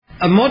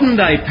A modern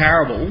day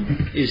parable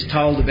is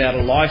told about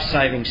a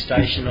life-saving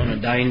station on a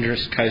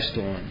dangerous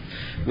coastline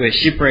where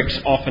shipwrecks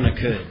often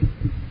occurred.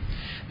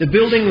 The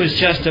building was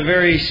just a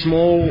very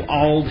small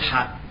old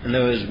hut, and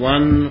there was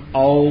one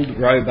old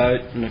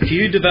rowboat and a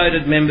few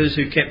devoted members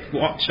who kept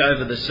watch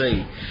over the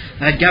sea.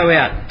 They'd go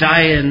out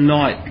day and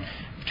night,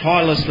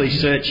 tirelessly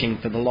searching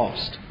for the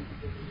lost.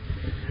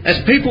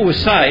 As people were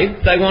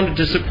saved, they wanted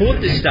to support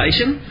this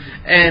station,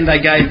 and they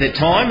gave their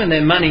time and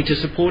their money to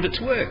support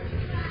its work.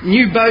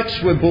 New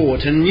boats were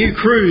bought and new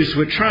crews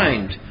were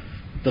trained.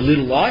 The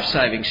little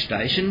life-saving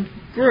station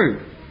grew.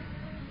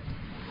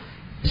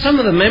 Some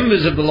of the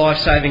members of the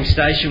life-saving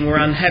station were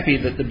unhappy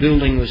that the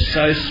building was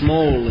so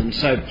small and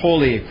so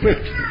poorly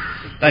equipped.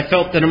 They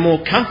felt that a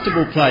more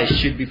comfortable place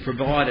should be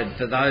provided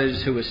for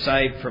those who were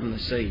saved from the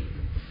sea.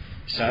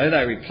 So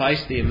they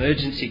replaced the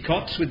emergency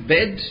cots with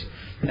beds,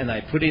 and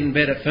they put in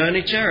better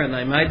furniture, and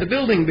they made the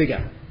building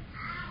bigger.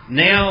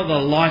 Now the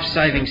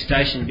life-saving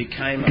station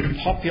became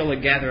a popular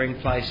gathering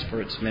place for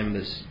its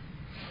members.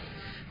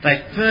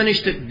 They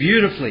furnished it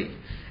beautifully,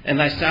 and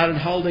they started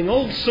holding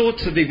all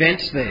sorts of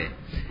events there,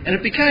 and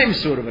it became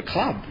sort of a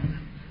club.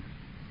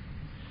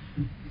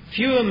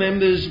 Fewer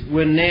members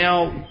were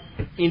now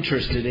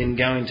interested in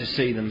going to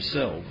sea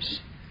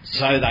themselves,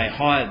 so they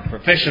hired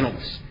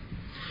professionals.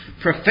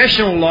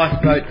 Professional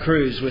lifeboat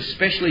crews were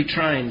specially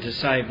trained to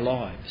save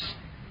lives.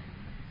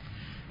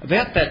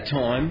 About that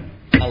time,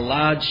 a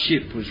large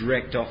ship was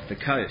wrecked off the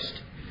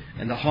coast,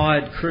 and the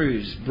hired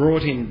crews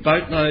brought in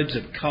boatloads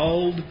of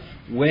cold,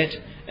 wet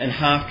and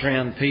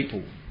half-drowned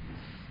people.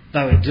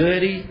 They were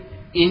dirty,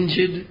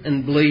 injured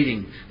and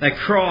bleeding. They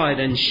cried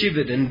and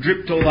shivered and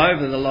dripped all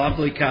over the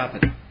lovely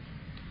carpet.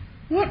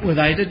 What were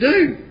they to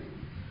do?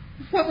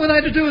 What were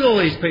they to do with all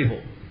these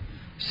people?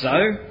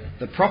 So,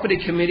 the property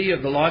committee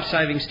of the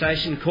life-saving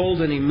station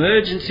called an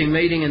emergency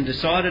meeting and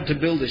decided to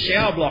build a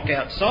shower block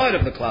outside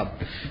of the club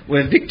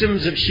where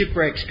victims of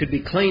shipwrecks could be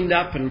cleaned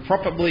up and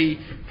properly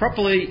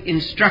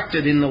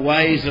instructed in the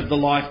ways of the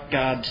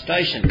lifeguard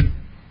station.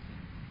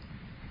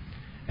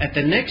 At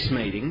the next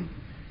meeting,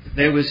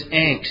 there was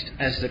angst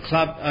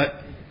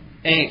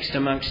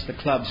amongst the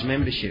club's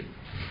membership.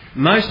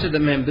 Most of the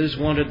members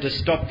wanted to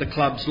stop the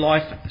club's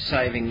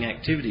life-saving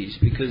activities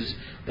because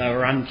they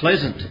were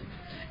unpleasant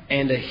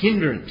and a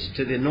hindrance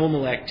to the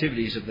normal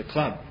activities of the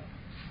club.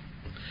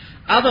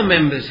 Other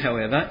members,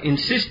 however,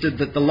 insisted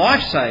that the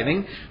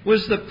life-saving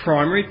was the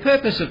primary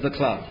purpose of the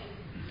club.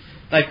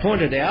 They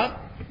pointed out,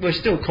 we're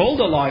still called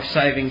a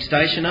life-saving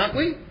station, aren't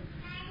we?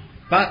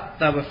 But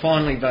they were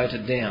finally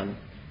voted down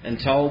and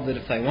told that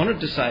if they wanted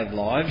to save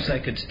lives,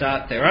 they could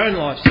start their own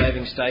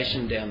life-saving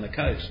station down the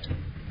coast.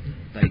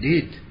 They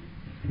did.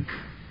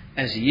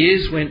 As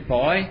years went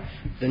by,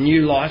 the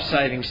new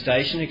life-saving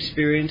station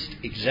experienced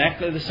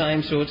exactly the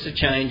same sorts of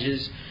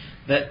changes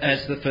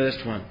as the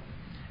first one.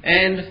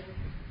 And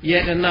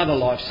yet another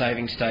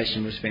life-saving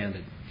station was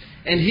founded.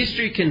 And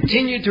history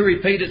continued to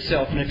repeat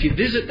itself. And if you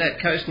visit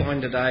that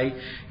coastline today,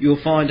 you'll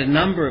find a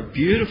number of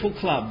beautiful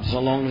clubs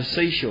along the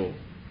seashore.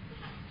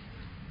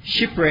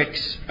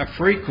 Shipwrecks are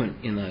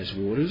frequent in those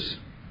waters,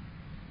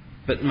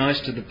 but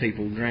most of the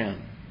people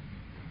drown.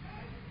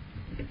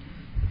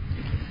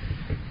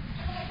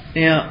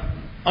 Now,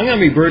 I'm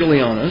going to be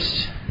brutally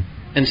honest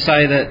and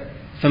say that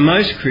for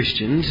most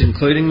Christians,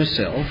 including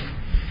myself,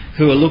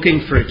 who are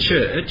looking for a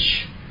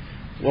church,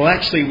 well,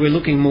 actually we're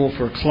looking more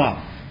for a club.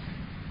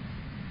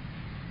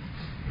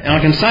 And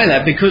I can say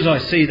that because I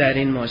see that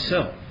in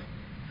myself.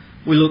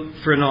 We look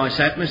for a nice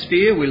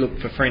atmosphere, we look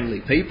for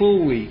friendly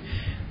people, we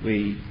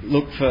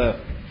look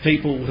for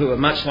people who are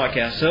much like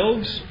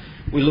ourselves,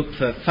 we look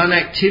for fun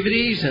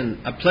activities and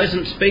a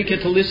pleasant speaker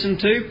to listen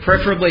to,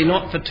 preferably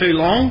not for too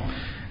long.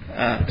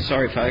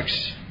 Sorry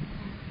folks,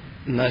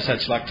 no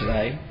such luck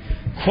today.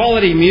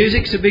 Quality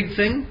music's a big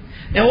thing.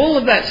 Now all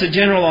of that's a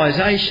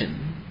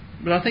generalisation,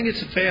 but I think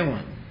it's a fair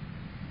one.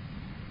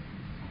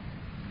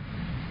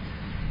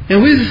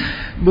 Now with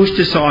Bush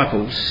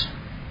Disciples,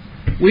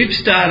 we've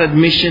started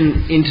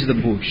Mission into the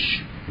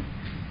Bush.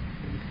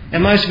 Our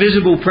most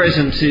visible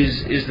presence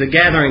is the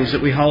gatherings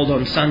that we hold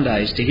on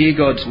Sundays to hear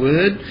God's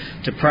Word,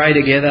 to pray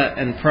together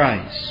and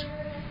praise.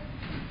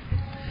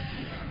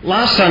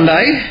 Last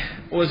Sunday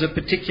was a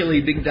particularly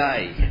big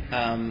day.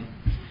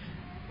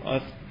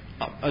 I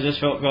just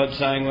felt God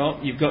saying, well,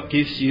 you've got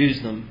gifts,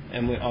 use them.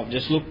 And I've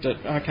just looked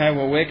at, okay,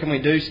 well, where can we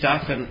do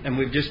stuff? And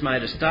we've just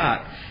made a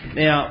start.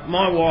 Now,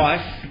 my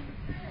wife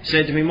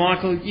said to me,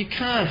 Michael, you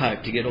can't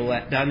hope to get all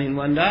that done in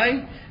one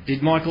day.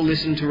 Did Michael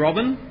listen to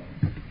Robin?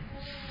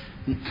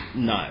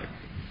 No,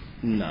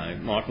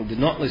 Michael did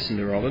not listen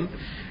to Robin.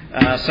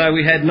 So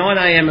we had 9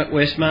 a.m. at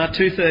Westmar,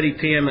 2:30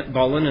 p.m. at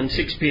Bollin and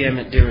 6 p.m.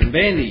 at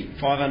Dirranbandi,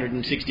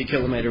 560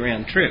 kilometre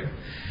round trip.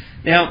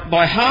 Now,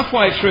 by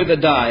halfway through the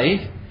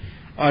day,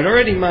 I'd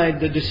already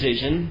made the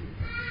decision,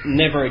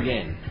 never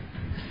again.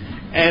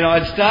 And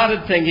I'd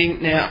started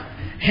thinking, now,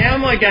 how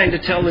am I going to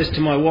tell this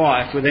to my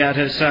wife without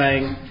her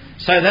saying,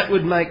 so that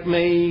would make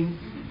me,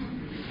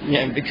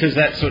 because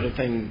that sort of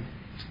thing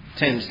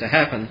tends to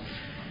happen.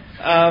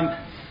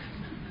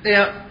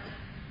 Now,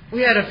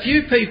 we had a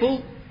few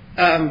people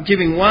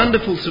giving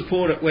wonderful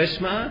support at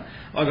Westmar.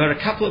 I got a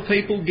couple of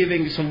people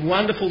giving some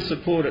wonderful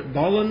support at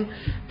Bollen.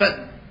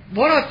 But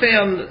what I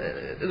found,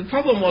 the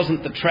problem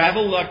wasn't the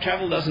travel. Like,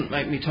 travel doesn't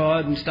make me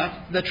tired and stuff.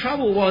 The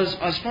trouble was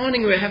I was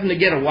finding we were having to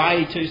get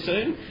away too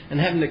soon and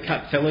having to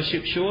cut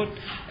fellowship short.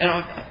 And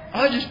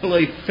I just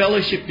believe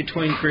fellowship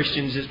between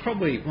Christians is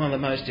probably one of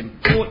the most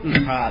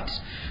important parts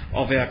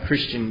of our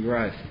Christian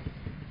growth.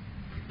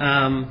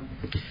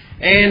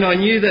 And I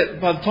knew that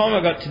by the time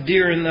I got to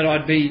Deeren that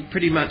I'd be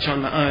pretty much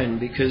on my own,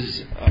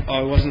 because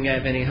I wasn't going to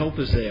have any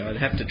helpers there. I'd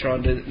have to try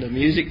and do the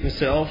music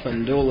myself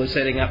and do all the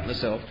setting up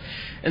myself.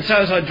 And so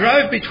as I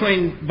drove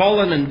between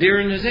Bollen and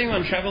Deeren, has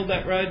anyone travelled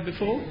that road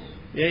before?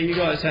 Yeah, you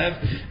guys have.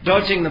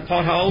 Dodging the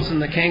potholes and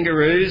the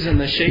kangaroos and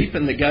the sheep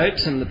and the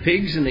goats and the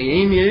pigs and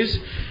the emus.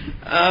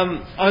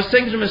 I was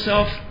thinking to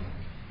myself,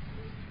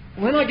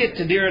 when I get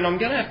to Deeren, I'm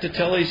going to have to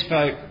tell these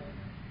folk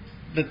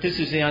that this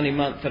is the only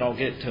month that I'll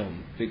get to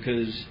them,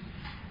 because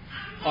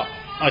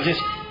I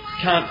just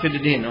can't fit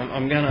it in.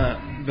 I'm going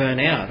to burn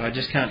out. I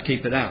just can't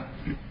keep it up.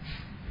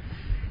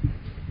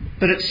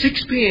 But at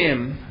 6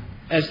 p.m,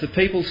 as the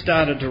people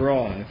started to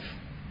arrive,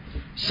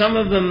 some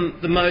of them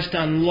the most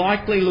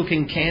unlikely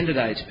looking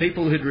candidates,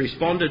 people who'd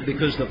responded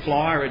because the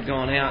flyer had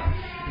gone out.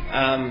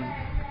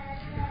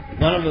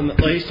 One of them at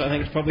least, I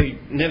think, has probably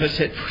never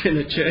set foot in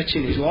a church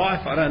in his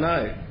life. I don't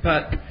know.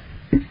 But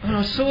when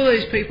I saw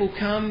these people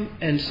come,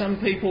 and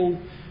some people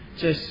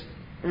just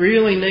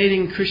really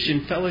needing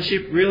Christian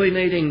fellowship, really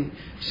needing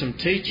some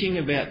teaching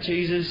about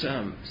Jesus,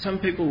 some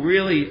people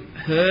really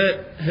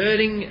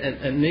hurting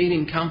and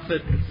needing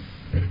comfort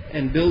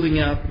and building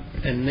up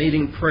and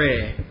needing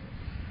prayer,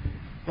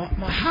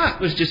 my heart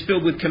was just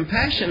filled with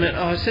compassion. And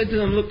I said to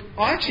them, look,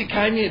 I actually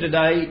came here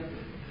today,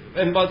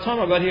 and by the time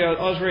I got here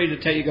I was ready to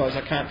tell you guys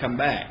I can't come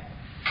back.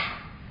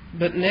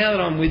 But now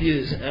that I'm with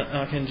you,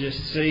 I can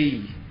just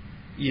see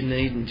you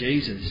needing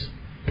Jesus.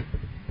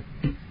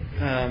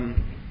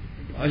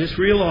 I just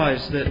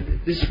realised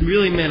that this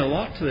really meant a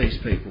lot to these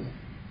people.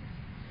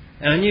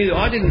 And I knew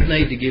I didn't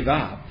need to give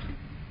up.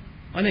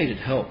 I needed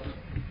help.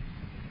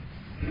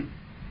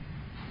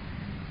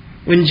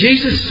 When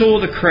Jesus saw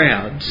the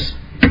crowds,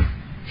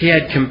 he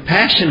had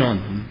compassion on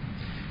them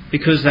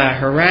because they are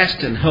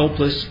harassed and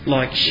helpless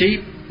like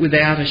sheep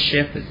without a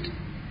shepherd.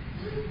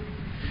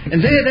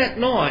 And there that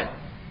night,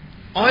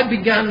 I'd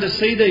begun to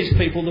see these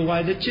people the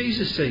way that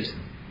Jesus sees them.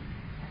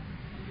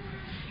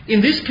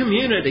 In this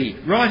community,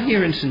 right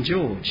here in St.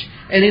 George,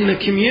 and in the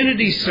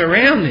communities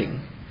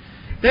surrounding,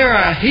 there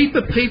are a heap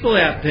of people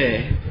out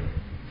there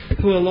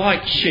who are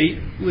like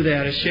sheep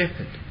without a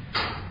shepherd.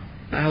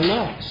 They are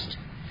lost,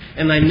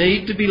 and they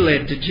need to be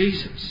led to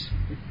Jesus.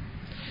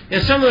 Now,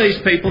 some of these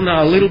people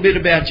know a little bit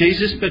about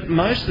Jesus, but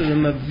most of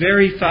them are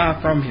very far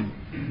from him.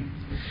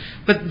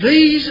 But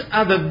these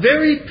are the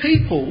very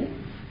people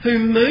who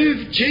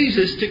move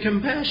Jesus to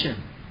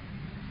compassion.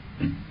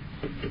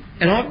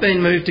 And I've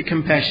been moved to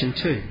compassion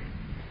too.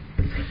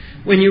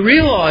 When you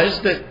realise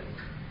that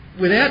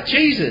without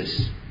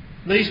Jesus,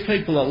 these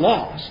people are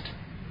lost,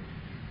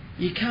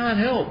 you can't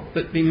help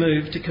but be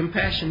moved to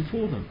compassion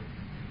for them.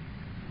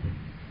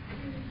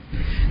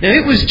 Now,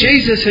 it was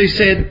Jesus who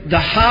said, "The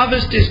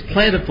harvest is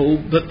plentiful,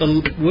 but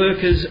the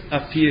workers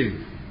are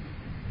few."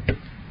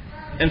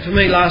 And for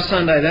me last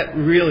Sunday, that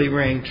really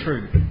rang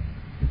true.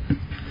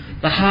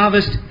 The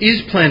harvest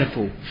is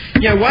plentiful.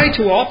 You know, way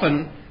too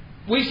often,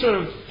 we sort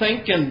of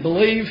think and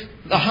believe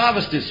the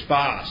harvest is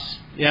sparse.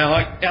 You know,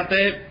 like out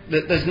there,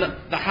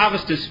 the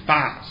harvest is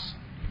sparse.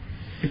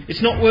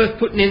 It's not worth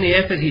putting in the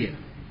effort here.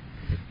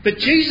 But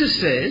Jesus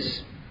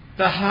says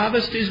the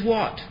harvest is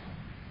what?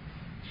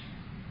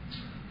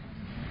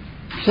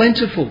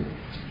 Plentiful.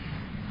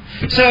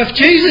 So if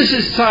Jesus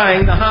is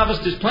saying the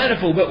harvest is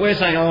plentiful, but we're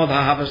saying, oh, the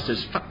harvest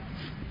is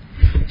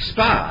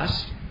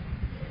sparse,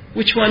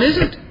 which one is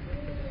it?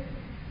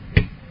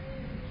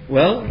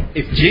 Well,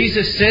 if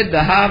Jesus said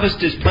the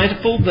harvest is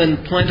plentiful,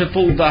 then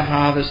plentiful the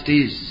harvest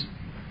is.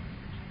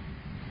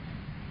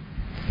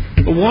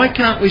 But why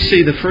can't we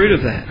see the fruit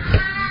of that?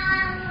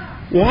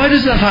 Why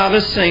does the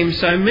harvest seem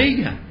so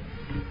meagre?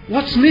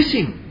 What's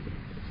missing?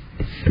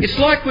 It's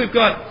like we've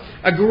got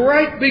a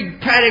great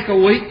big paddock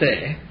of wheat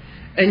there,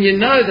 and you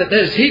know that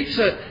there's heaps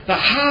of, the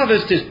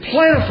harvest is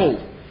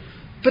plentiful,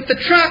 but the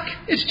truck,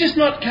 it's just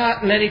not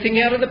carting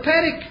anything out of the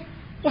paddock.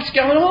 What's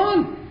going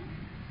on?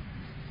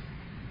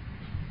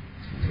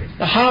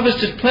 The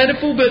harvest is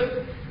plentiful,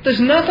 but there's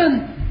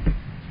nothing.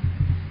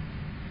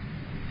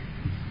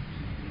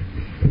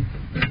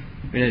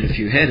 We need a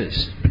few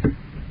headers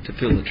to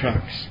fill the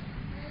trucks.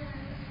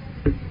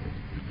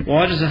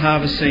 Why does the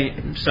harvest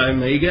seem so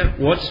meagre?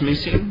 What's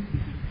missing?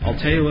 I'll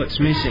tell you what's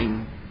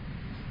missing.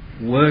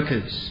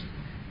 Workers.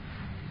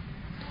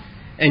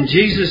 And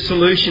Jesus'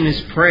 solution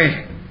is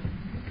prayer.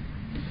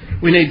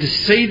 We need to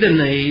see the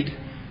need,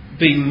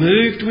 be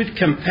moved with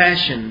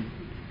compassion,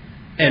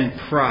 and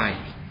pray.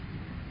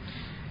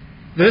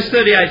 Verse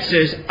 38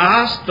 says,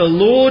 "Ask the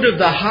Lord of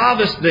the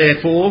harvest,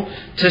 therefore,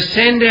 to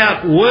send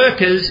out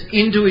workers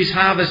into his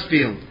harvest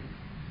field."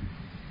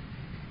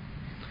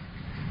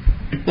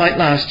 Late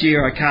last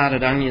year I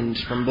carted onions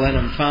from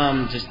Blenheim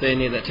Farm, just there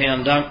near the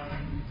town dump,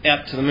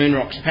 out to the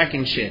Moonrocks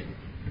packing shed.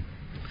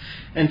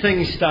 And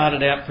things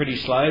started out pretty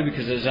slow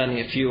because there's only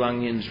a few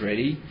onions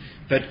ready,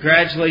 but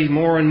gradually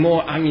more and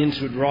more onions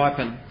would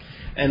ripen.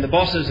 And the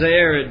bosses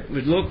there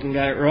would look and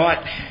go,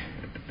 right,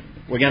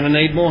 we're going to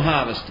need more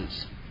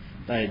harvesters.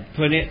 They'd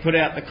put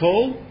out the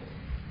call,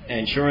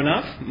 and sure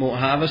enough, more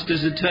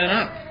harvesters would turn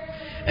up.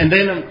 And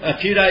then a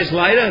few days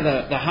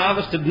later, the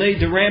harvest would need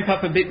to ramp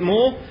up a bit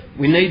more.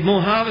 We need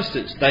more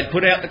harvesters. They'd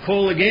put out the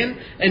call again,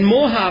 and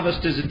more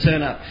harvesters would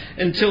turn up.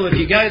 Until if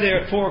you go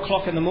there at 4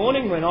 o'clock in the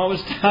morning, when I was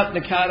starting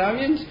to cart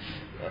onions,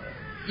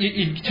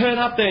 you'd turn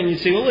up there and you'd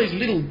see all these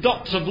little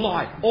dots of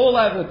light all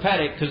over the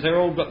paddock because they've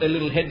all got their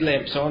little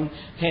headlamps on,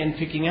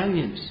 hand-picking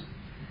onions.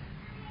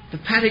 The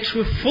paddocks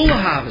were full of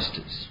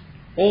harvesters.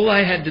 All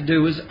they had to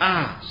do was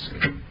ask.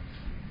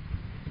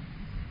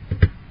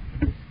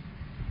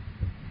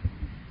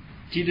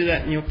 Do you do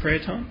that in your prayer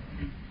time?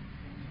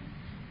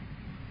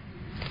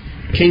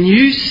 Can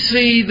you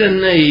see the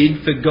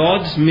need for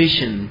God's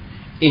mission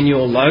in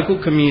your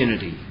local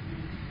community?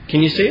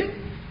 Can you see it?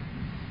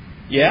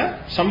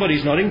 Yeah?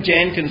 Somebody's nodding.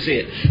 Jan can see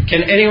it.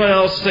 Can anyone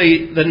else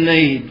see the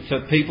need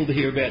for people to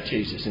hear about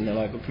Jesus in their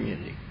local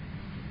community?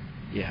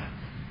 Yeah.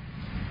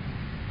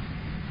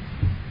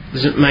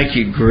 Does it make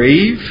you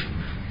grieve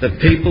that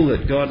people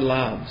that God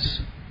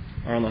loves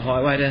are on the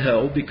highway to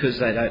hell because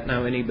they don't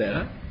know any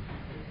better?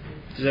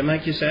 Does that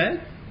make you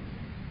sad?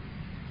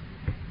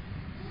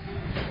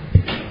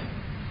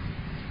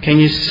 Can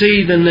you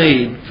see the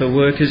need for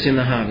workers in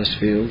the harvest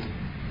field?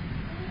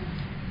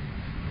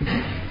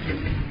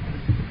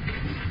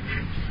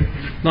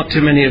 Not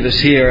too many of us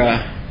here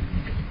are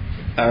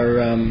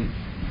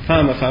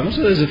farmers,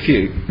 so there's a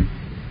few.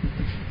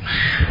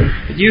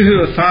 But you who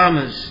are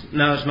farmers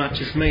know as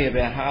much as me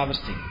about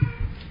harvesting.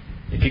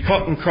 If your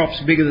cotton crop's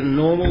bigger than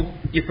normal,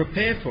 you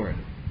prepare for it.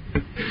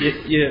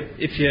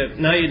 If you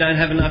know you don't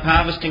have enough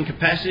harvesting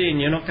capacity and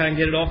you're not going to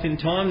get it off in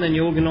time, then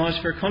you organise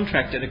for a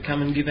contractor to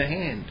come and give a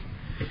hand.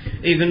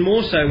 Even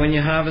more so when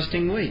you're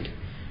harvesting wheat.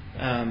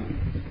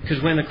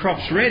 Because when the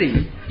crop's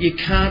ready, you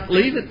can't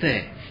leave it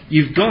there.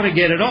 You've got to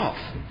get it off.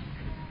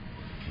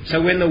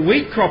 So when the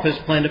wheat crop is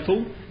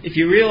plentiful, if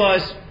you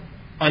realise,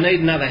 I need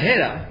another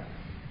header,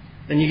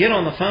 then you get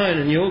on the phone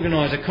and you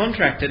organise a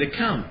contractor to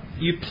come.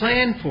 You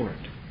plan for it.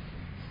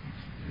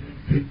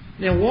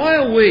 Now, why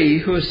are we,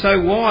 who are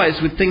so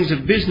wise with things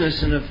of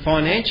business and of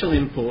financial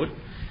import,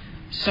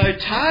 so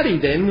tardy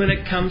then when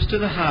it comes to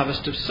the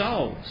harvest of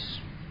souls?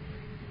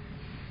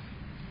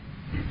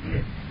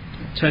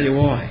 I'll tell you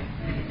why.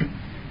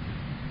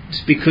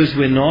 It's because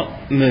we're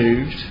not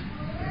moved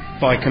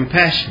by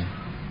compassion.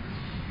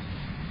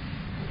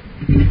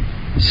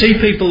 See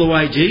people the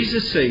way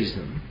Jesus sees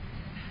them,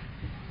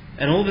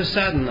 and all of a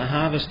sudden the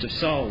harvest of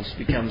souls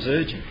becomes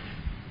urgent.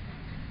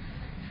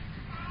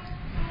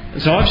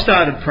 And so I've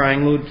started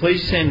praying, Lord,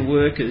 please send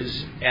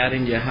workers out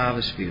into your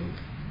harvest field.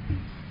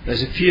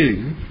 There's a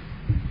few,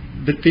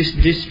 but this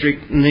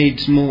district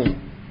needs more.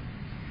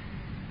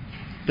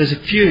 There's a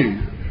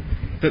few,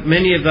 but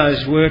many of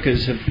those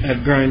workers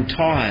have grown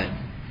tired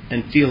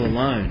and feel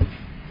alone.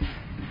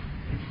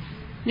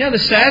 You know, the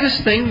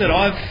saddest thing that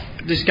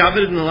I've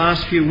discovered in the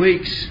last few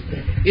weeks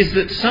is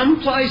that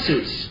some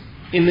places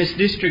in this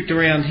district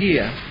around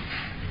here,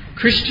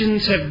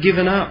 Christians have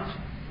given up.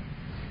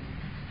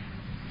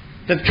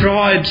 They've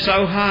tried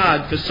so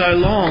hard for so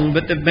long,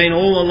 but they've been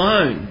all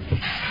alone.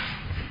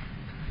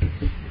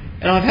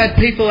 And I've had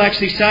people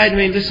actually say to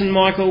me, listen,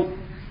 Michael,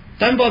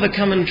 don't bother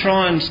come and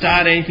try and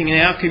start anything in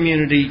our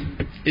community.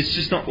 It's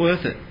just not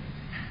worth it.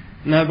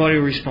 Nobody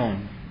will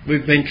respond.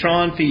 We've been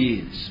trying for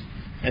years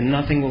and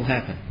nothing will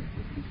happen.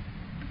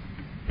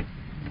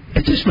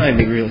 It just made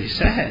me really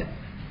sad.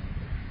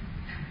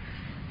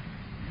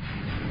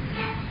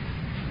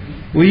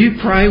 Will you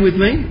pray with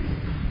me?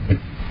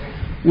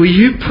 Will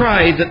you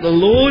pray that the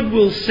Lord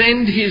will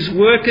send His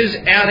workers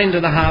out into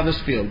the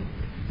harvest field?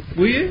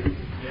 Will you?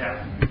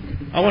 Yeah.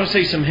 I want to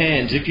see some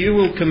hands. If you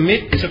will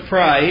commit to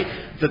pray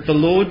that the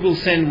Lord will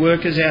send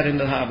workers out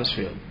into the harvest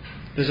field.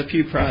 There's a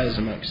few prayers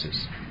amongst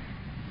us.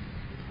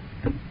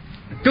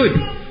 Good.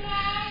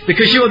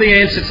 Because you're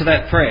the answer to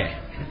that prayer.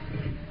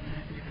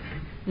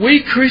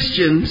 We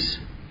Christians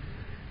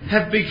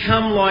have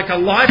become like a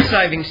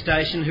life-saving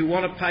station who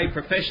want to pay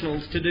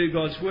professionals to do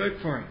God's work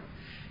for Him.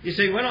 You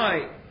see, when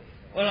I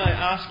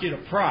ask you to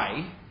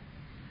pray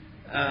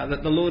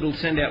that the Lord will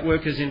send out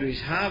workers into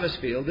His harvest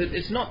field,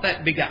 it's not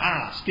that big a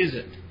ask, is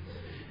it?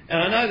 And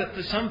I know that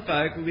for some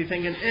folk will be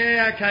thinking,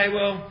 okay,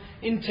 well,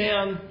 in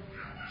town,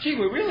 gee,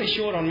 we're really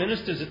short on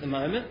ministers at the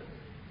moment.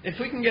 If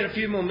we can get a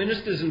few more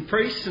ministers and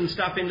priests and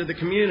stuff into the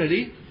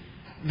community,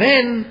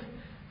 then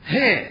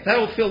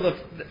that'll fill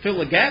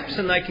the gaps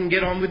and they can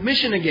get on with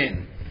mission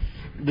again.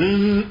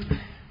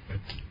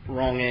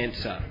 Wrong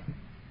answer.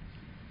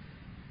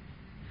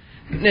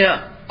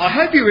 Now, I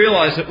hope you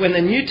realise that when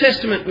the New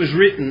Testament was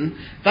written,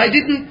 they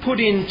didn't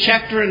put in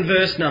chapter and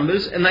verse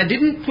numbers and they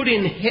didn't put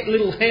in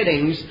little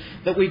headings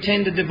that we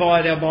tend to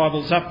divide our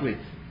Bibles up with.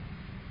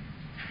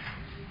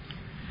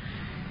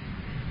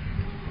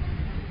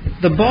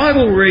 The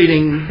Bible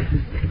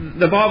reading,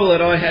 the Bible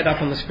that I had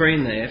up on the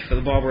screen there for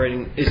the Bible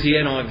reading is the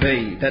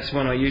NIV. That's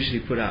one I usually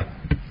put up.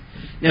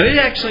 Now, it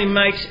actually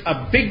makes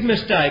a big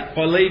mistake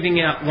by leaving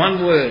out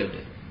one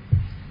word,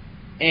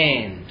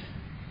 and.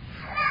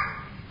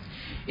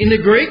 In the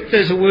Greek,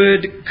 there's a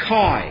word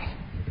kai,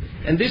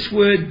 and this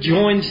word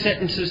joins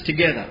sentences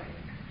together.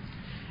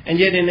 And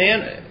yet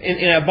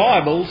in our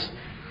Bibles,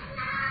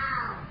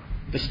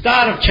 the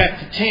start of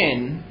chapter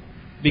 10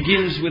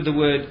 begins with the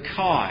word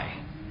kai.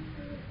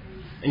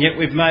 And yet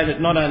we've made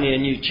it not only a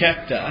new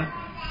chapter,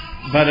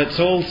 but it's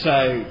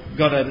also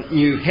got a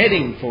new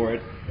heading for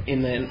it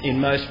in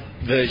most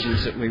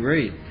versions that we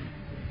read.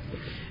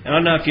 And I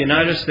don't know if you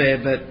noticed there,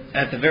 but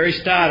at the very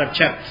start of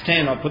chapter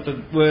 10, I put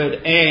the word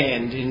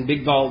and in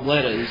big bold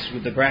letters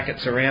with the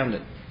brackets around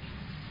it.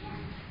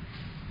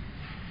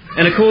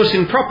 And of course,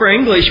 in proper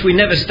English, we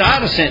never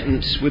start a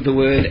sentence with the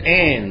word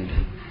and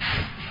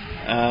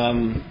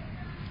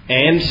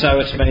so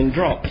it's been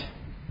dropped.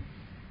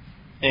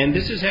 And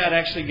this is how it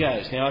actually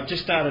goes. Now, I've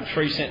just started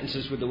 3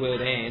 sentences with the word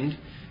and.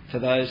 For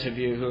those of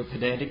you who are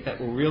pedantic, that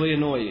will really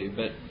annoy you,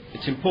 but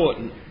it's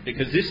important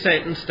because this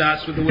sentence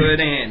starts with the word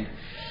and.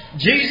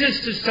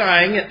 Jesus is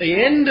saying at the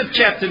end of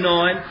chapter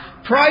 9,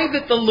 pray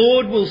that the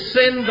Lord will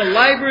send the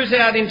labourers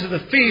out into the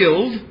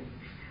field.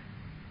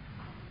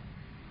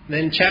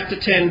 Then chapter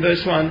 10,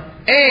 verse 1,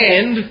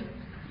 and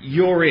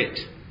you're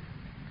it.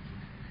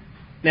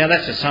 Now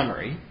that's a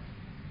summary.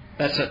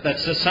 That's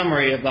a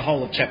summary of the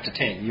whole of chapter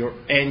 10.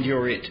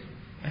 You're it.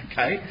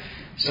 Okay?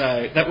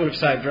 So that would have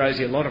saved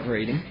Rosie a lot of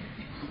reading.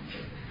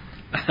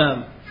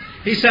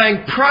 He's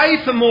saying,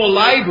 pray for more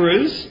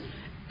labourers,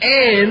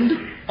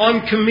 and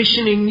I'm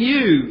commissioning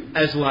you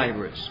as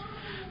labourers.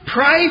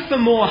 Pray for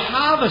more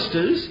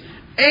harvesters,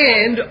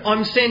 and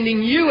I'm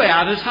sending you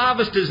out as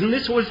harvesters. And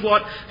this was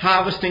what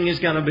harvesting is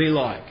going to be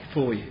like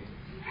for you.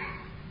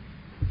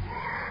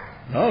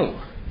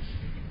 Oh.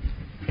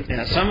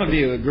 Now, some of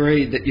you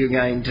agreed that you're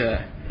going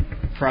to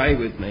pray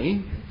with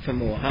me for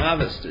more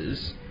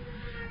harvesters.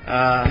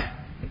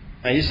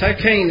 Are you so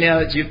keen now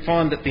that you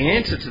find that the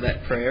answer to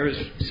that prayer is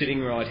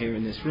sitting right here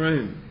in this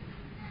room?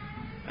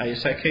 Are you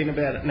so keen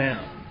about it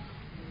now?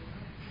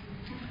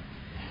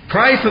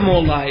 Pray for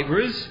more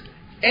labourers,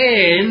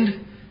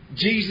 and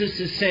Jesus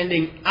is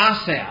sending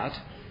us out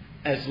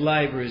as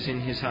labourers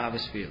in his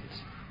harvest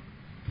fields.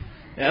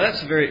 Now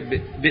that's a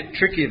bit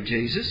tricky of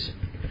Jesus,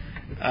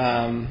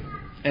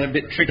 and a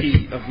bit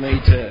tricky of me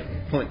to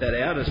point that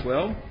out as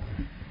well.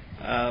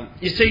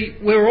 You see,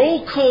 we're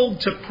all called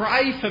to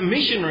pray for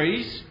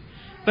missionaries,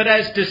 but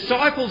as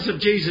disciples of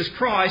Jesus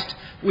Christ,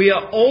 we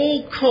are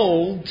all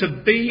called to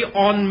be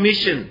on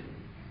mission.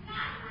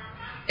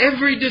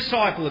 Every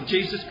disciple of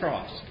Jesus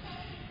Christ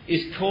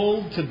is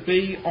called to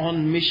be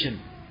on mission.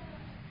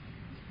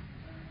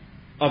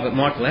 Oh, but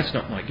Michael, that's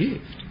not my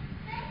gift.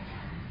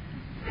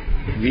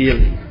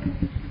 Really?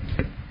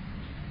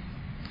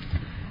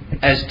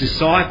 As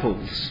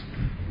disciples,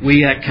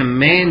 we are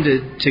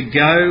commanded to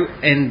go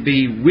and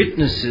be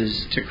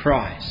witnesses to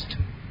Christ.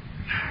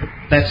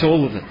 That's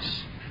all of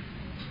us.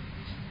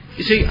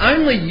 You see,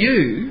 only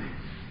you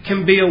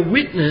can be a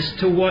witness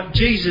to what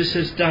Jesus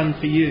has done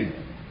for you.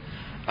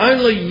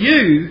 Only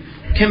you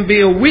can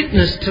be a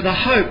witness to the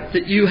hope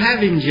that you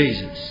have in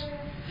Jesus.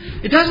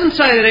 It doesn't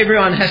say that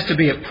everyone has to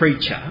be a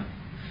preacher.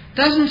 It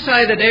doesn't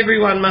say that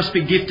everyone must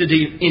be gifted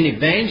in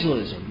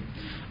evangelism.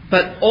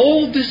 But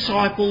all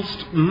disciples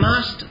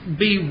must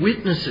be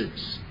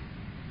witnesses.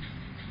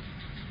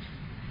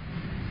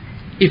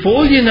 If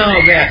all you know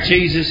about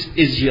Jesus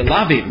is you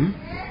love him,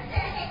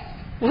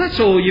 well,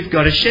 that's all you've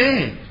got to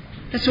share.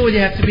 That's all you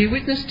have to be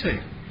witness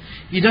to.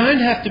 You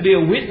don't have to be a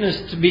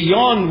witness to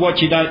beyond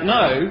what you don't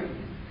know.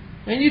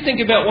 And you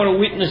think about what a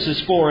witness is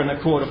for in a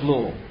court of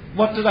law.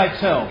 What do they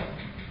tell?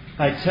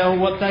 They tell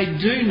what they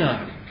do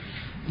know.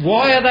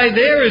 Why are they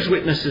there as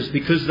witnesses?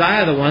 Because they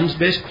are the ones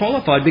best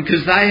qualified.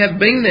 Because they have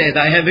been there.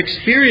 They have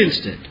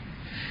experienced it.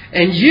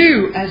 And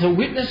you, as a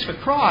witness for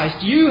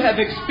Christ, you have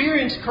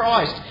experienced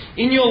Christ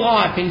in your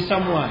life in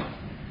some way.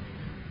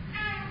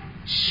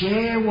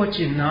 Share what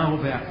you know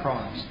about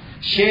Christ.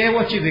 Share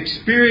what you've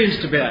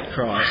experienced about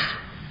Christ.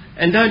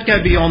 And don't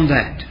go beyond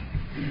that.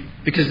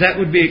 Because that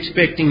would be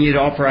expecting you to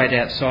operate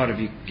outside of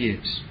your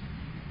gifts.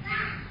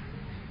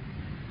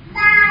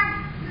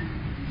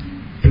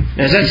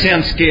 Now, does that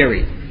sound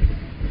scary?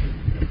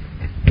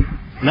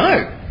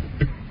 No.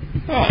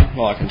 Alright,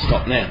 well I can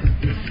stop now.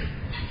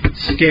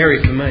 It's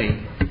scary for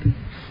me.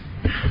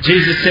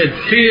 Jesus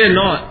said, fear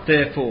not,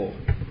 therefore.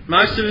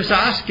 Most of us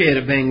are scared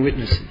of being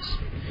witnesses.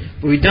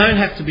 But we don't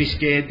have to be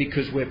scared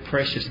because we're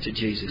precious to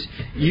Jesus.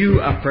 You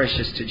are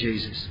precious to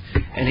Jesus.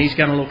 And he's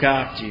going to look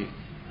after you.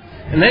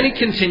 And then he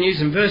continues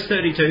in verse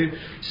 32,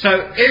 so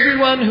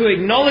everyone who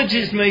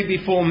acknowledges me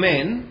before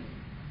men,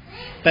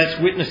 that's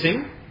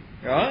witnessing,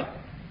 right?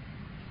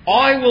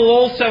 I will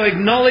also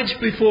acknowledge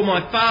before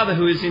my Father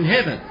who is in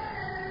heaven.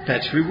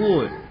 That's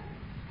reward.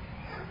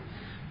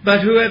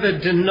 But whoever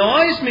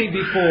denies me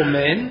before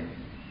men,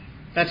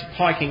 that's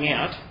piking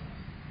out.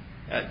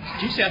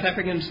 Do you South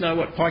Africans know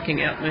what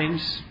piking out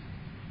means?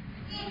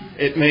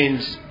 It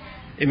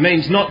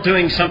means not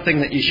doing something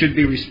that you should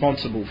be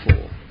responsible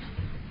for.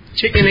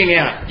 Chickening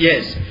out.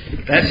 Yes,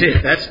 that's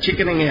it. That's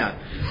chickening out.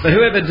 But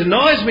whoever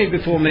denies me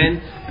before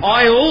men,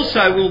 I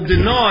also will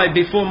deny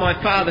before my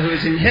Father who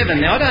is in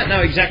heaven. Now, I don't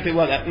know exactly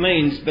what that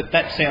means, but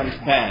that sounds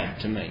bad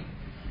to me.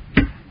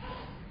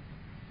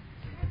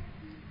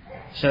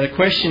 So the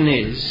question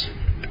is,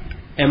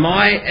 am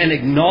I an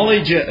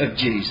acknowledger of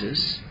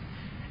Jesus?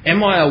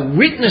 Am I a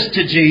witness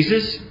to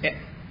Jesus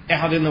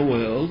out in the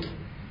world?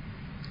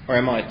 Or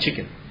am I a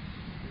chicken?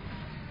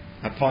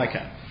 A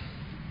piker?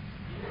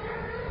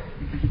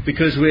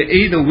 Because we're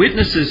either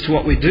witnesses to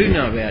what we do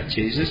know about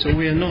Jesus or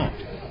we are not.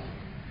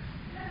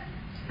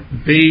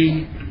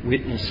 Be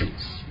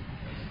witnesses.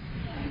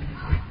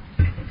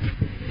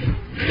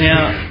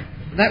 Now,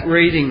 that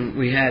reading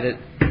we had,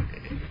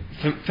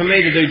 for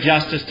me to do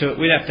justice to it,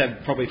 we'd have to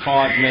have probably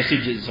 5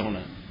 messages on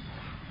it.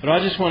 But I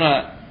just want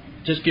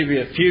to give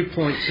you a few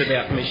points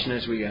about mission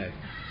as we go.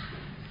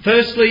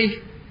 Firstly,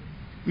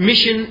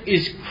 mission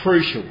is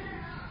crucial.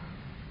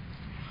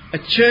 A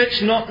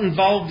church not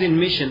involved in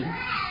mission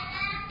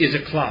is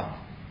a club.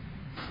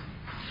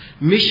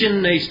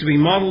 Mission needs to be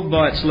modelled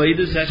by its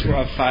leaders. That's where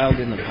I've failed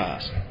in the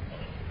past.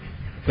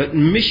 But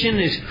mission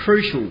is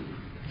crucial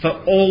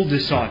for all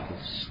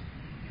disciples.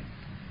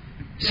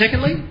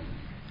 Secondly,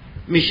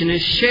 mission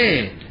is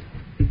shared.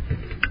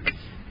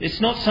 It's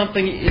not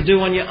something you do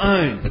on your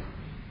own.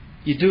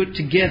 You do it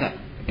together.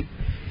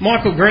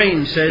 Michael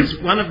Green says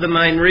one of the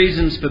main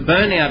reasons for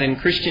burnout in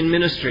Christian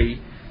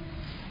ministry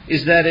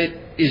is that it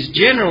is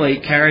generally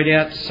carried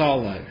out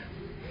solo.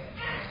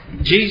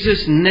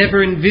 Jesus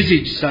never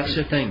envisaged such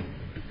a thing.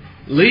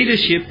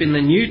 Leadership in the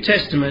New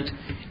Testament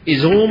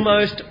is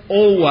almost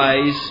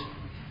always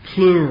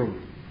plural.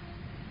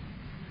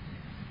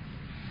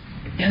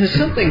 And there's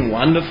something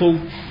wonderful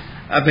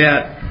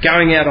about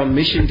going out on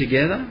mission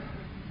together.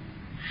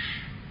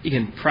 You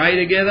can pray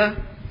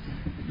together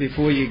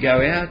before you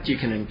go out. You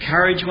can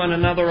encourage one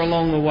another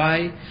along the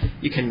way.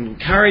 You can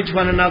encourage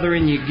one another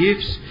in your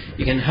gifts.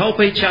 You can help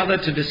each other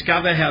to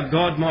discover how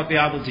God might be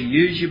able to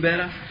use you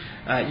better.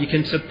 You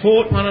can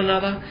support one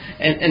another,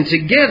 and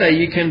together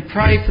you can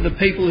pray for the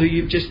people who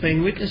you've just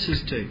been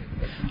witnesses to.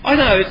 I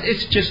know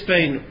it's just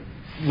been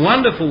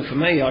wonderful for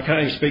me. I can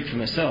only speak for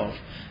myself.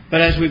 But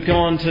as we've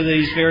gone to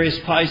these various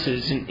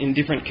places in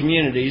different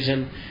communities,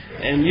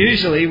 and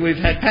usually we've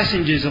had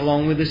passengers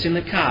along with us in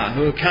the car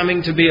who are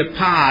coming to be a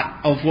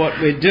part of what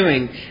we're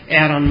doing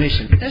out on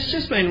mission. It's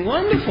just been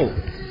wonderful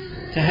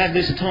to have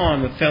this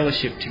time of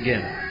fellowship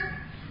together.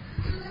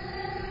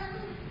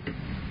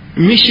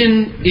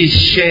 Mission is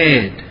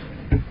shared.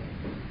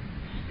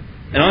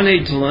 And I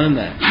need to learn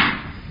that.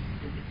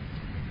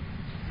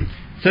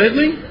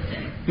 Thirdly,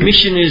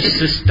 mission is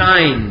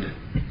sustained.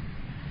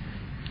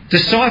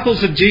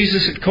 Disciples of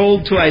Jesus are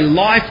called to a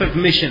life of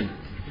mission.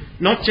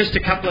 Not just a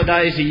couple of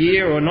days a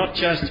year or not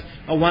just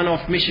a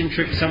one-off mission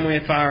trip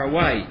somewhere far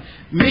away.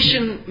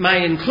 Mission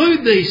may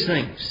include these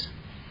things.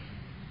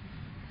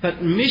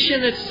 But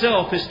mission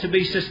itself is to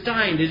be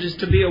sustained. It is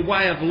to be a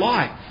way of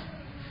life.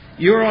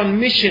 You're on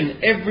mission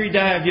every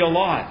day of your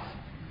life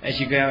as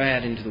you go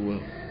out into the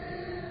world.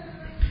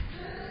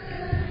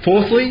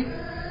 Fourthly,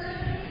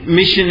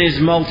 mission is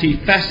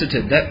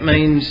multifaceted. That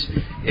means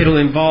it'll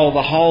involve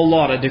a whole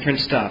lot of different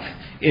stuff.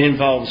 It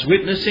involves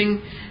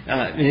witnessing.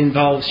 It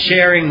involves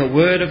sharing the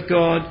Word of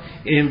God.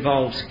 It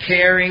involves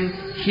caring,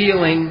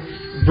 healing,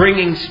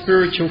 bringing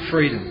spiritual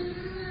freedom.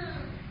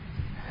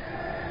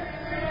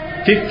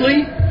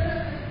 Fifthly,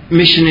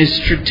 mission is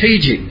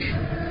strategic.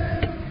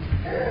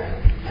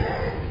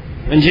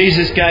 When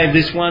Jesus gave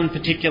this one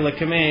particular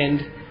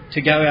command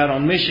to go out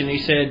on mission, he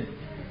said,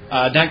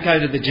 don't go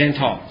to the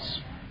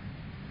Gentiles.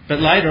 But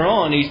later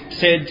on, he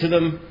said to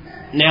them,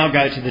 now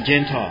go to the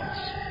Gentiles.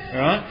 All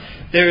right?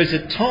 There is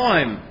a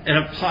time and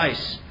a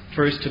place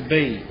for us to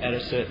be at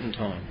a certain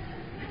time.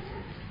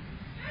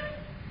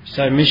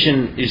 So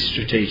mission is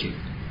strategic.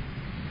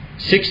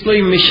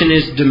 Sixthly, mission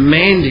is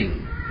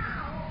demanding.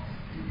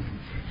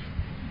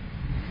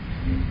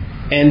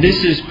 And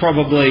this is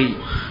probably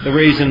the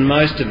reason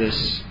most of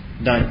us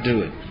don't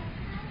do it.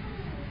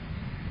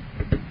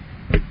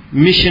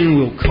 Mission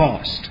will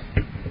cost.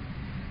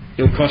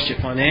 It'll cost you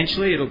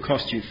financially. It'll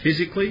cost you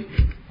physically.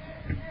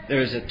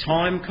 There is a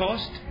time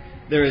cost.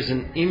 There is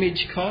an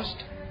image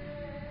cost.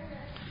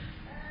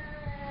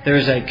 There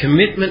is a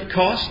commitment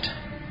cost.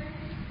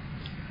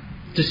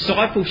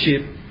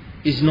 Discipleship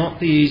is not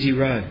the easy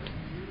road.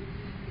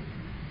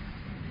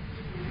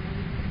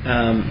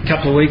 A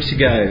couple of weeks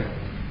ago,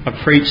 I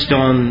preached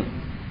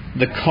on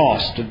the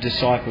cost of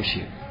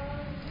discipleship.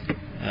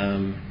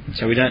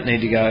 So we don't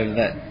need to go over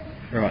that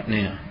right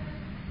now.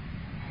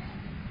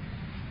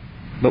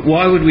 But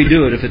why would we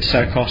do it if it's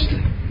so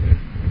costly?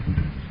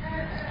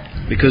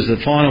 Because the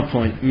final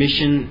point,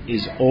 mission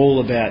is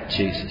all about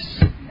Jesus.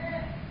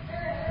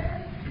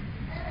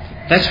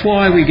 That's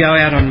why we go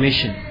out on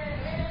mission.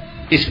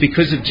 It's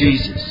because of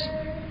Jesus.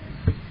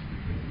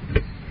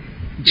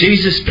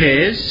 Jesus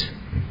cares,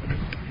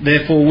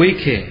 therefore we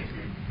care.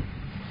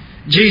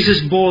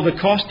 Jesus bore the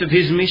cost of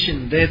his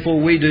mission, therefore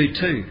we do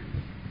too.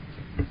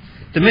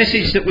 The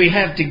message that we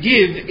have to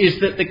give is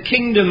that the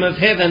kingdom of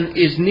heaven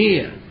is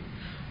near.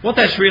 What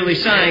that's really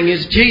saying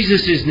is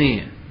Jesus is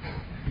near.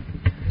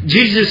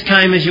 Jesus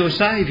came as your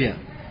Saviour.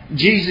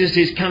 Jesus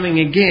is coming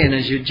again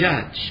as your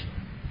judge.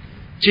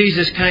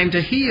 Jesus came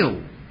to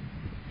heal,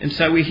 and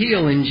so we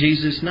heal in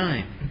Jesus'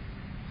 name.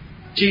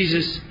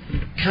 Jesus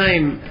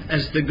came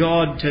as the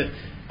God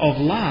of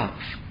love,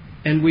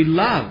 and we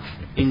love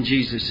in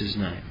Jesus'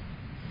 name.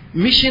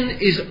 Mission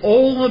is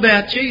all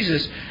about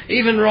Jesus,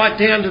 even right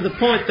down to the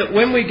point that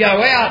when we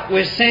go out,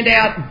 we're sent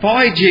out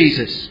by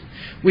Jesus.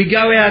 We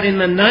go out in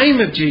the name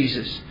of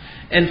Jesus,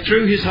 and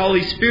through his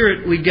Holy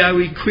Spirit we go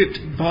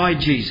equipped by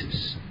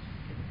Jesus.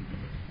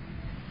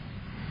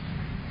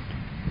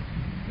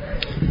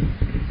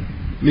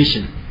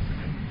 Mission.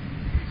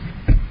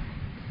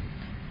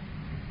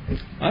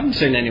 I haven't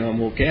seen anyone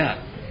walk out.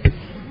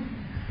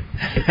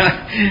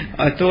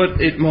 I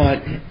thought it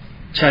might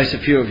chase a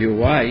few of you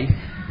away.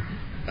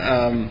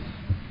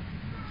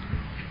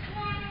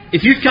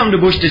 If you've come to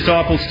Bush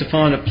Disciples to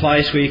find a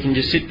place where you can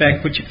just sit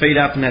back, put your feet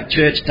up and have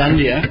church done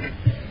to you,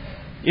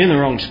 you're in the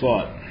wrong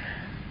spot.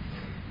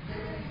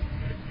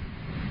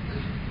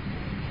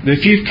 But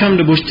if you've come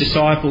to Bush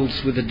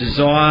Disciples with a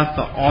desire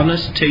for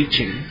honest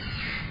teaching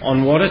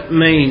on what it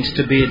means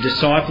to be a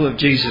disciple of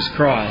Jesus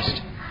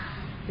Christ,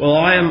 well,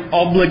 I am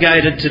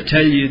obligated to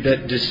tell you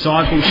that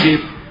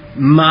discipleship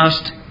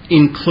must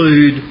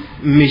include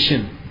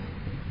mission.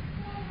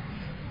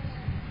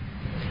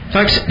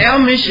 Folks, our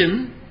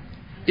mission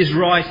is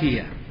right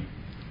here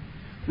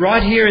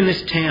in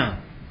this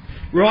town,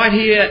 right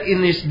here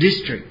in this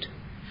district.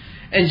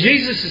 And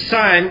Jesus is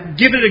saying,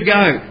 give it a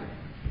go.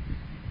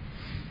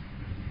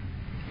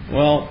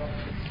 Well,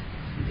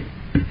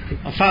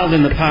 I failed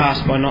in the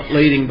past by not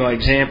leading by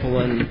example,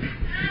 and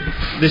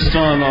this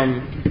time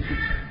I'm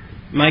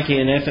making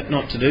an effort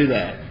not to do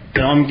that.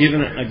 And I'm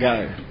giving it a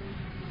go.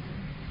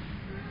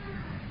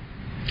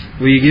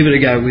 Will you give it a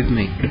go with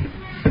me?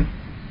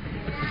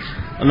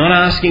 I'm not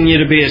asking you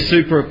to be a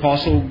super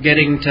apostle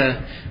getting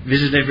to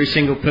visit every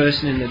single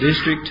person in the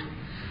district.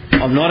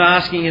 I'm not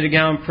asking you to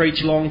go and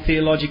preach long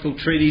theological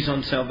treatises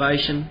on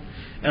salvation.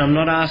 And I'm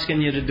not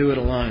asking you to do it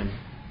alone.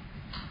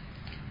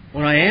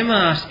 What I am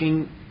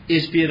asking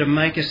is for you to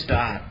make a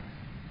start,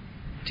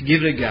 to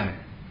give it a go.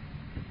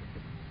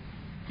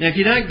 Now, if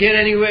you don't get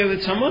anywhere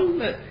with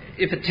someone,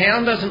 if a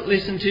town doesn't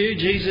listen to you,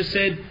 Jesus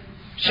said,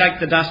 shake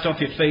the dust off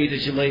your feet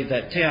as you leave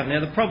that town. Now,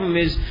 the problem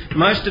is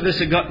most of us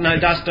have got no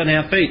dust on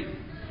our feet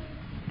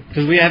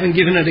because we haven't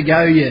given it a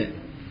go yet.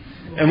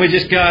 And we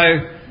just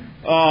go,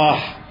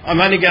 oh, I'm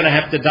only going to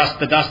have to dust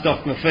the dust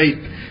off my feet.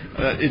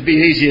 It'd be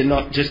easier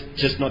not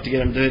just not to get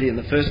them dirty in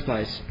the first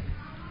place.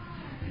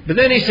 But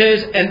then he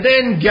says, and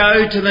then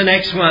go to the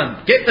next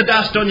one. Get the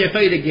dust on your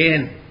feet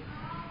again.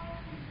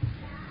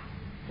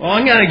 Well,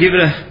 I'm going to give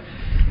it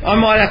I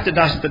might have to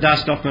dust the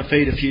dust off my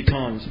feet a few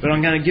times, but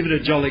I'm going to give it a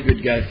jolly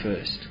good go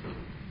first.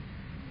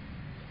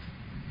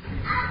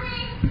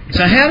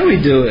 So how do we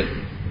do it?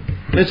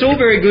 It's all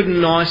very good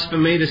and nice for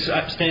me to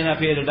stand up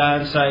here today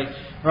and say,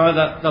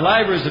 right, the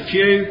labourers are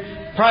few.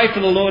 Pray for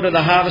the Lord of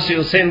the harvest.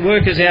 He'll send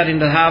workers out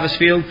into the harvest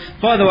field.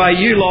 By the way,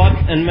 you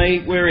lot and me,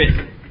 we're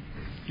it.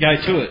 Go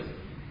to it.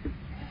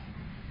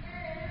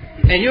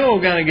 And you're all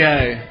going to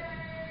go,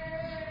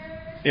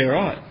 yeah,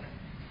 right.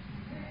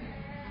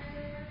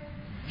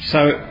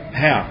 So,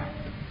 how?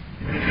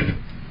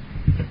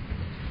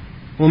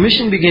 Well,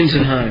 mission begins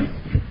at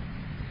home.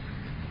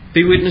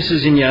 Be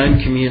witnesses in your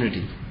own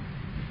community.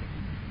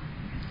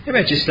 How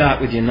about you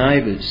start with your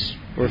neighbours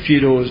or a few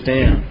doors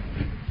down?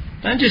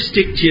 Don't just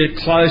stick to your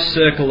close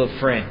circle of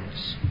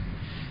friends.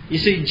 You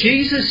see,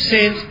 Jesus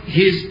sent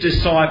his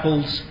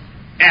disciples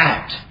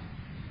out.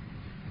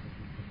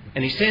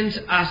 And he sends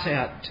us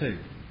out too.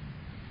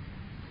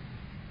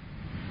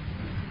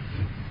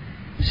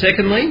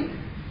 Secondly,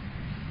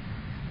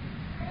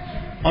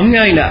 I'm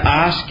going to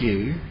ask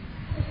you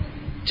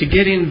to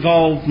get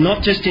involved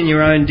not just in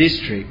your own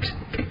district,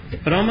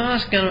 but I'm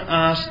going to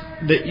ask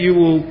that you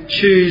will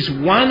choose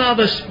one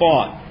other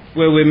spot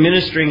where we're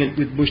ministering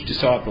with Bush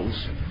Disciples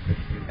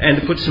and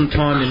to put some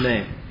time in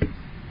there.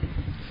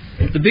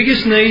 The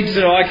biggest needs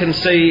that I can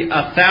see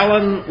are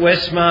Thallon,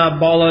 Westmar,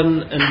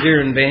 Bollen and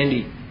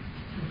Dirranbandi.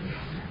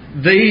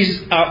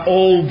 These are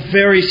all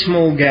very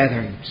small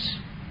gatherings.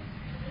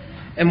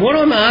 And what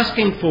I'm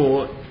asking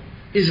for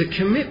is a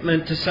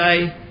commitment to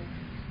say,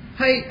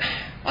 hey,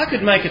 I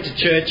could make it to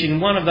church in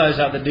one of those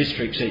other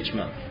districts each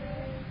month.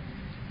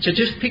 So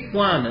just pick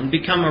one and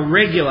become a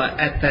regular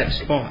at that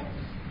spot.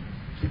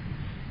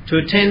 To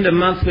attend a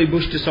monthly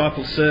Bush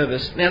Disciple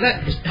service. Now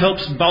that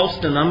helps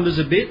bolster numbers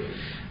a bit,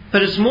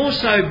 but it's more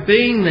so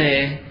being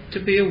there to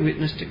be a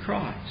witness to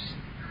Christ.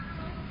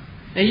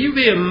 Now you'll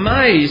be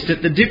amazed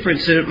at the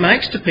difference that it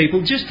makes to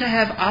people just to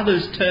have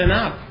others turn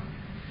up.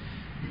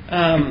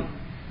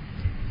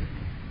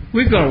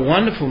 We've got a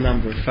wonderful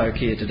number of folk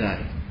here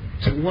today.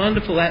 It's a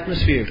wonderful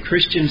atmosphere of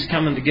Christians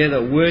coming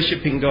together,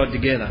 worshipping God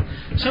together.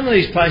 Some of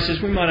these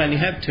places we might only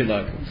have 2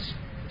 locals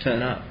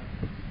turn up.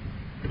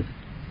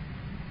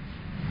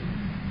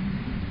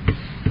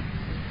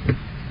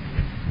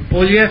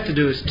 All you have to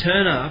do is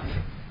turn up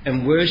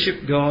and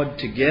worship God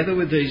together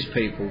with these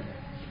people,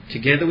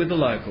 together with the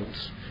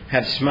locals,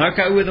 have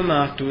smoko with them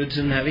afterwards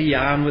and have a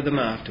yarn with them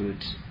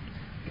afterwards.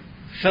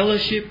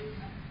 Fellowship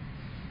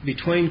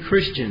between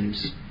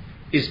Christians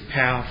is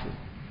powerful.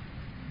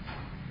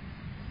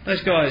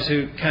 Those guys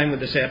who came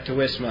with us out to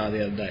Westmar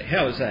the other day,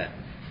 how was that?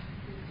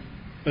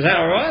 Was that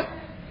all right?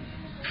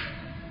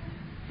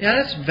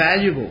 Yeah, that's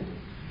valuable.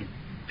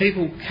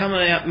 People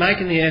coming out,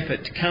 making the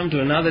effort to come to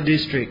another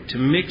district, to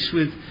mix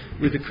with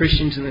the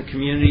Christians in the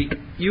community.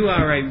 You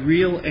are a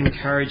real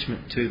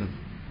encouragement to them.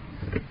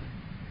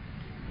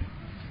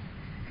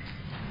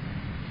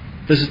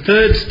 There's a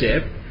third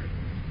step,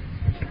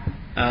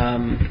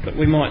 but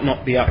we might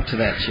not be up to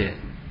that yet.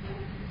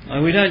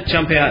 We don't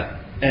jump out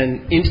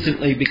and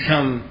instantly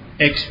become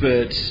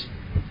experts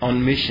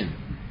on mission.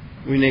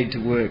 We need to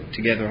work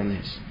together on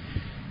this.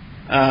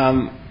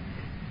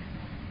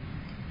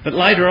 But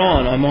later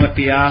on, I might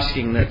be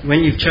asking that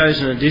when you've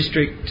chosen a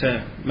district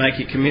to make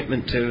your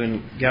commitment to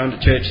and going to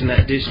church in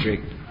that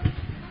district,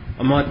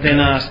 I might then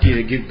ask you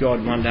to give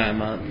God one day a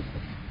month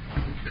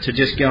to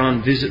just go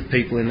and visit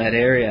people in that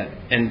area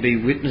and be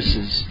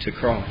witnesses to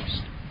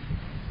Christ.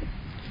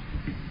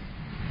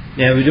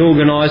 Now, we'd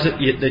organise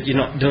it that you're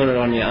not doing it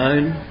on your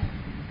own,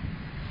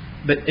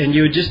 and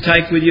you would just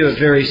take with you a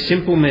very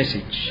simple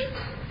message.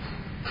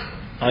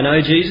 I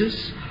know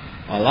Jesus,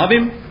 I love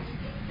Him,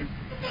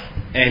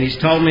 and He's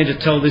told me to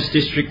tell this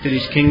district that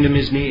His kingdom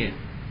is near.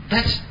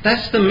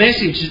 That's the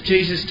message that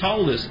Jesus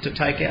told us to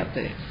take out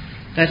there.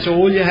 That's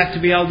all you have to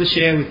be able to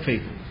share with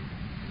people.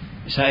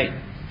 Say,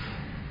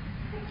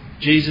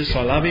 Jesus,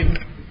 I love Him,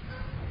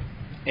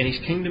 and His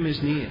kingdom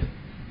is near.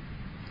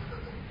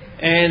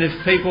 And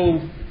if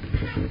people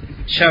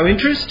show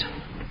interest,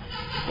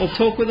 I'll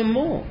talk with them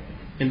more.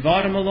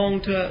 Invite them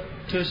along to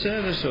a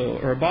service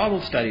or a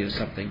Bible study or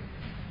something.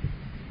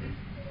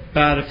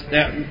 But if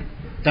they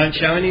don't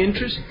show any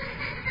interest,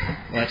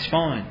 well, that's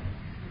fine.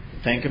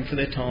 Thank them for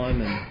their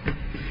time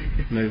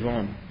and move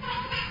on.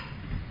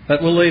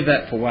 But we'll leave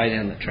that for way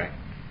down the track.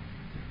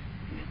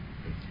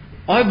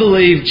 I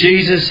believe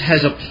Jesus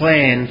has a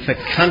plan for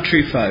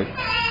country folk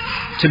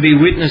to be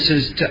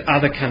witnesses to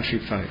other country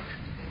folk.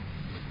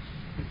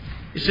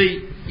 You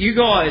see, you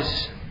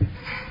guys,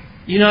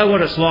 you know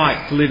what it's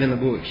like to live in the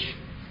bush.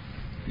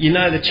 You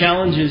know the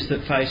challenges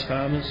that face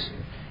farmers.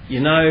 You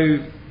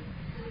know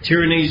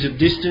tyrannies of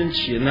distance.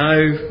 You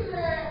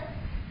know,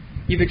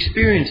 you've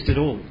experienced it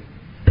all.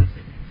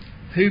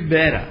 Who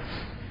better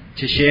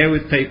to share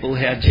with people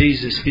how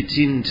Jesus fits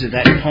into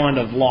that kind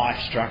of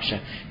life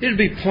structure? It would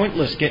be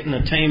pointless getting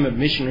a team of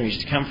missionaries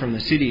to come from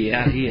the city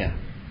out here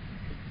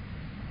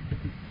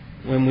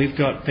when we've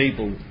got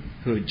people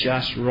who are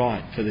just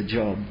right for the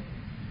job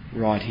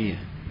right here,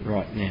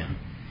 right now.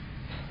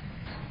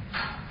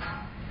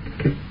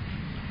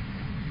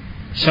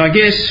 So I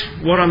guess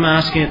what I'm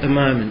asking at the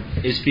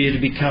moment is for you to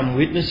become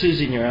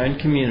witnesses in your own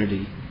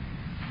community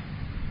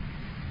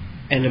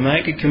and to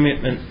make a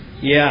commitment.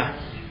 Yeah,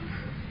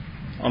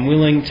 I'm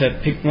willing to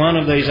pick one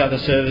of these other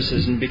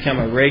services and become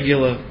a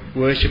regular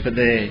worshipper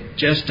there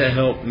just to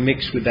help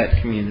mix with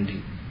that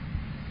community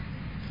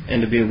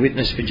and to be a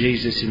witness for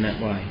Jesus in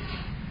that way.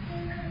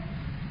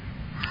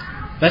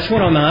 That's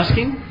what I'm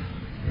asking.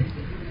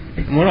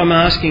 And what I'm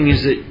asking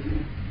is that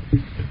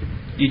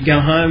you'd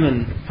go home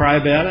and pray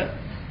about it,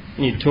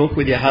 and you'd talk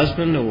with your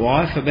husband or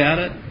wife about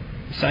it,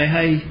 and say,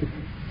 hey,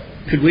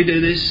 could we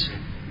do this?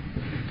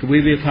 Could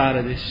we be a part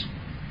of this?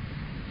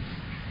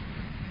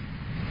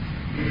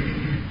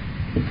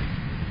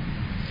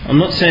 I'm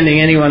not sending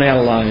anyone out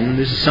alone.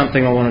 This is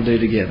something I want to do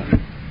together.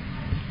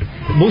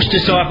 Bush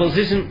Disciples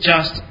isn't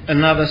just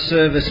another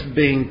service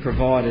being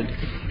provided.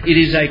 It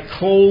is a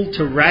call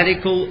to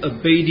radical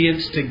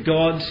obedience to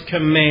God's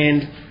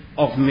command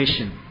of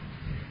mission.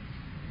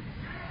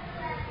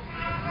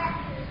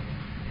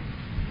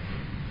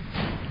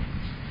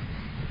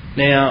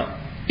 Now,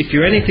 if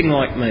you're anything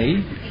like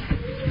me,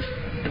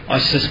 I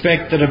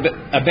suspect that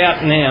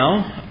about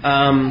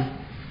now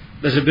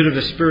there's a bit of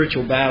a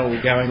spiritual battle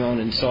going on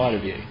inside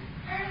of you.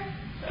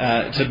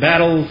 It's a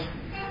battle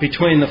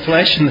between the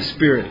flesh and the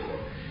spirit.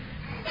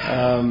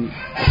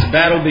 It's a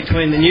battle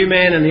between the new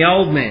man and the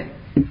old man.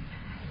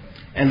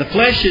 And the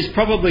flesh is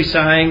probably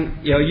saying,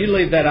 you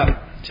leave that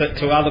up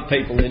to other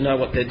people who know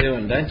what they're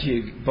doing. Don't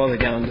you bother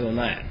going and doing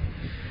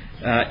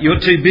that. You're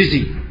too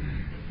busy.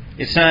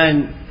 It's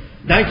saying,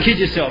 don't kid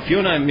yourself,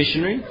 you're no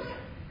missionary.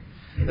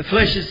 The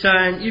flesh is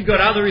saying, you've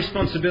got other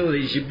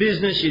responsibilities, your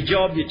business, your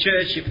job, your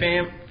church, your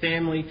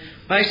family.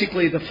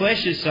 Basically, the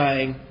flesh is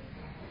saying,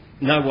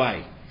 no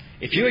way.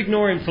 If you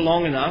ignore him for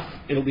long enough,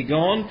 it'll be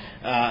gone.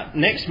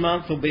 Next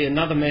month will be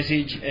another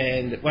message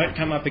and it won't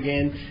come up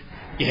again.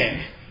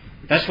 Yeah,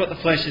 that's what the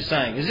flesh is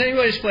saying. Is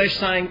anybody's flesh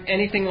saying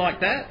anything like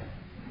that?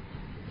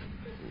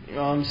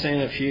 I'm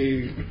seeing a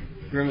few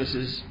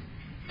grimaces.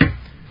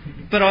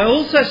 But I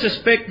also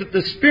suspect that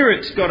the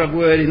Spirit's got a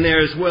word in there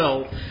as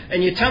well.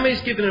 And your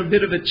tummy's given a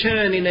bit of a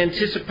churn in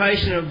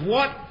anticipation of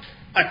what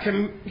a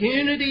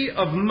community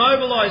of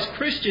mobilised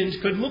Christians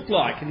could look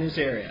like in this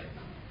area.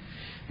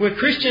 where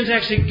Christians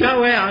actually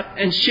go out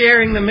and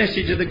sharing the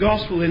message of the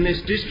gospel in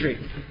this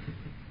district?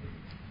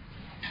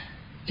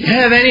 Do you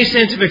have any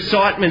sense of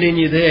excitement in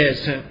you there?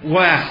 So,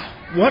 wow,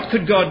 what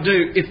could God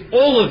do if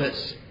all of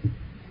us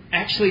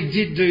actually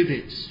did do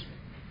this?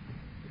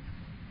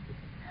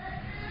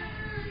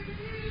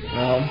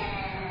 Well,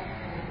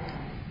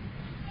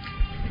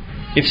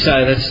 if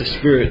so, that's the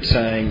Spirit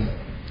saying,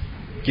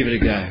 give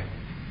it a go.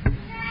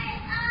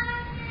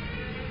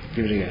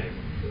 Give it a go.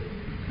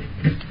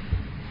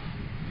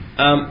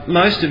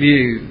 Most of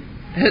you,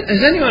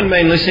 has anyone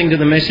been listening to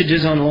the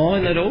messages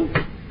online at all?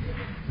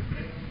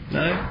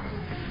 No?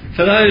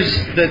 For those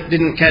that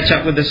didn't catch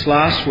up with us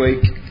last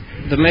week,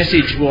 the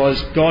message was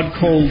God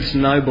calls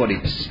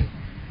nobodies.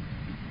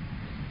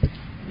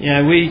 You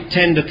know, we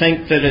tend to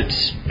think that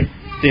it's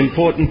the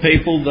important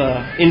people,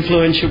 the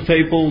influential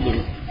people,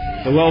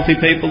 the wealthy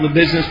people, the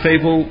business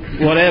people,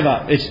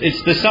 whatever.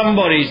 It's the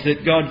somebodies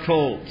that God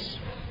calls.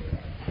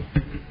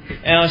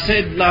 And I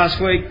said last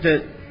week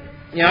that,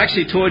 I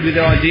actually toyed with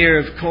the idea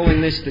of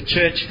calling this the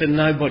church for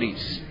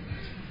nobodies.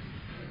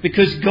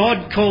 Because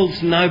God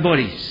calls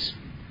nobodies.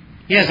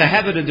 He has a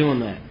habit of doing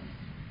that.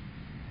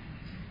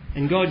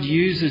 And God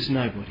uses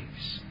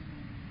nobodies.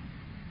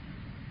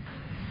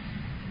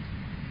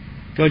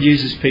 God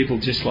uses people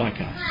just like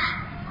us.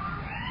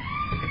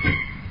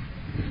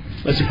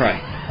 Let's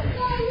pray.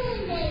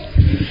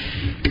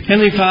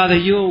 Heavenly Father,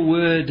 your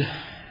word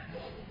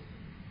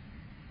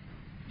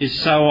is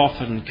so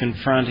often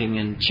confronting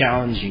and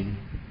challenging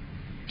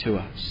to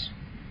us.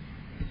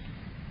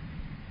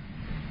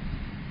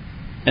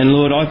 And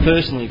Lord, I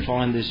personally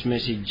find this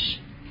message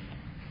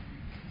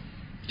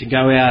to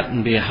go out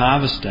and be a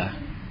harvester,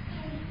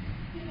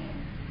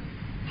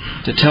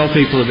 to tell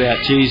people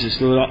about Jesus,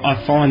 Lord,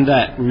 I find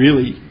that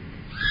really,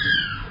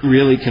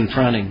 really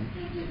confronting.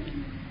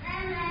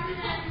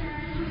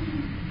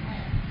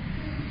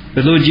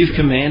 But Lord, you've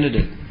commanded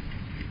it.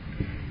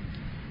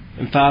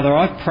 And Father,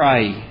 I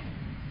pray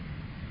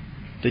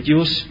that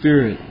your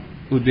Spirit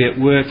would be at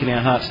work in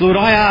our hearts. Lord,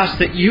 I ask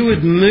that you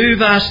would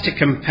move us to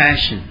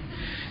compassion,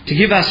 to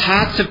give us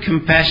hearts of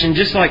compassion,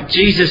 just like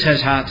Jesus has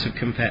heart of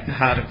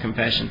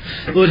compassion.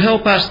 Lord,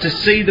 help us to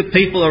see the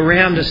people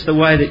around us the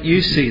way that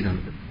you see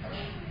them.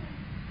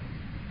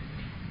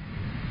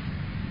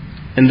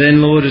 And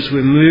then, Lord, as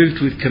we're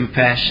moved with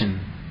compassion,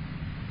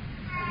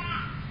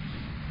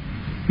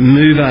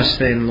 move us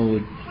then,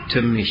 Lord,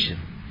 to mission.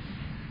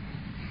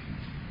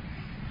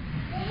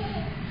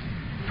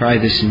 Pray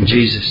this in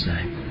Jesus'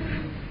 name.